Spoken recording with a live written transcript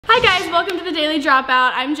Hi guys, welcome to the Daily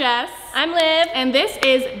Dropout. I'm Jess. I'm Liv. And this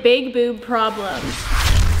is Big Boob Problems.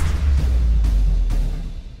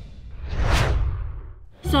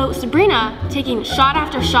 So Sabrina, taking shot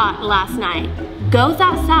after shot last night, goes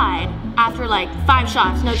outside after like 5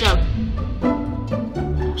 shots, no joke.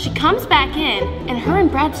 She comes back in and her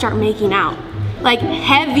and Brad start making out. Like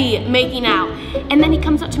heavy making out. And then he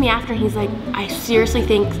comes up to me after and he's like, I seriously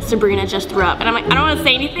think Sabrina just threw up. And I'm like, I don't want to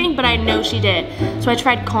say anything, but I know she did. So I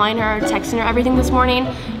tried calling her, texting her, everything this morning.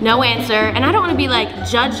 No answer. And I don't want to be like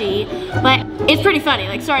judgy, but it's pretty funny.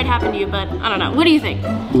 Like, sorry it happened to you, but I don't know. What do you think?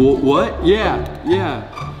 What? Yeah.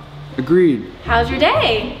 Agreed. How's your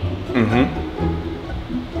day?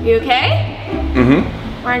 Mm-hmm. You okay? Mm-hmm.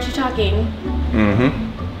 Why aren't you talking? Mm-hmm.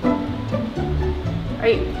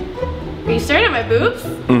 Are you staring at my boobs?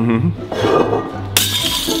 Mm-hmm.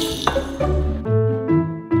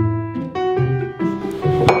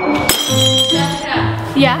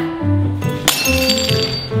 Yeah?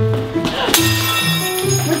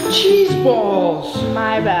 My cheese balls!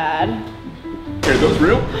 My bad. Are those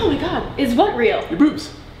real? Oh my god, is what real? Your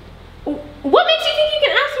boobs. What makes you think you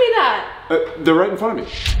can ask me that? They're right in front of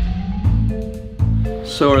me.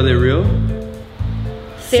 So are they real?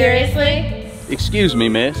 Seriously? Excuse me,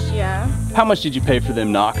 miss. Yeah. How much did you pay for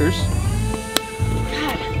them knockers?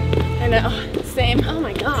 God, I know. Same. Oh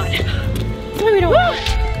my god. That's why we don't.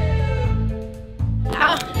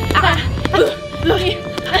 Ow.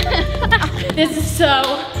 This is so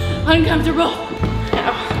uncomfortable.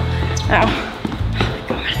 Ow. Ow.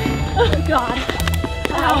 Oh my god.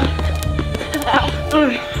 Ow. Ow.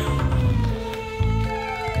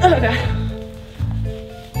 Oh god.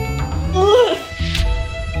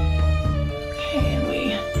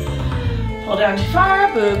 Pull down too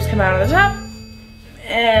far, boobs come out of the top.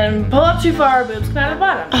 And pull up too far, boobs come out of the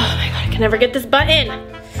bottom. Oh my god, I can never get this button.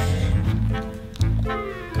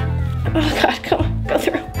 Oh god, come on, go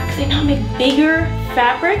through. Because they now make bigger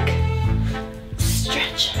fabric.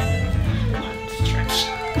 Stretch. Come on, stretch.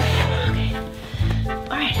 Okay.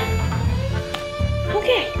 Alright.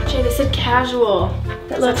 Okay. Jay, they said casual.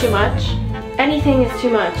 That's not too much. Anything is too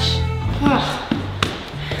much. Oh.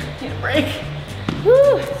 Need a break.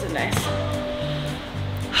 Woo, this is nice.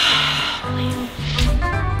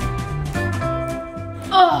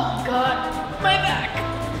 Oh god, my back.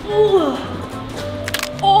 Ooh.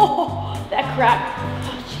 Oh, that crack.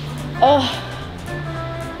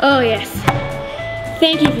 Oh yes.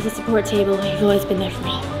 Thank you for the support table. You've always been there for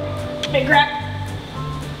me. Big crack.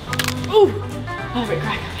 Ooh. Oh, big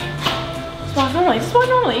crack. Okay. Just walk normally. Just walk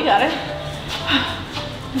normally. You got it.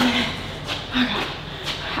 Oh god.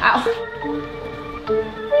 Ow.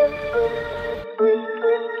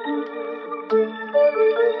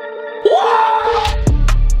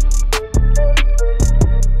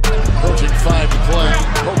 Approaching 5 to play.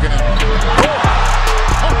 Hogan.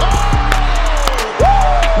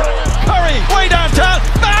 Curry, way downtown.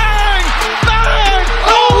 Bang! Bang!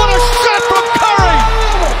 Oh, what a shot from Curry!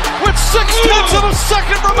 With 6/10 of a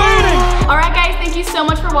second remaining. Alright guys, thank you so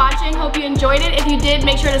much for watching. Hope you enjoyed it. If you did,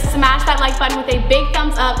 make sure to smash that like button with a big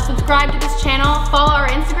thumbs up. Subscribe to this channel, follow our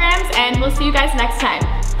Instagrams, and we'll see you guys next time.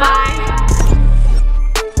 Bye!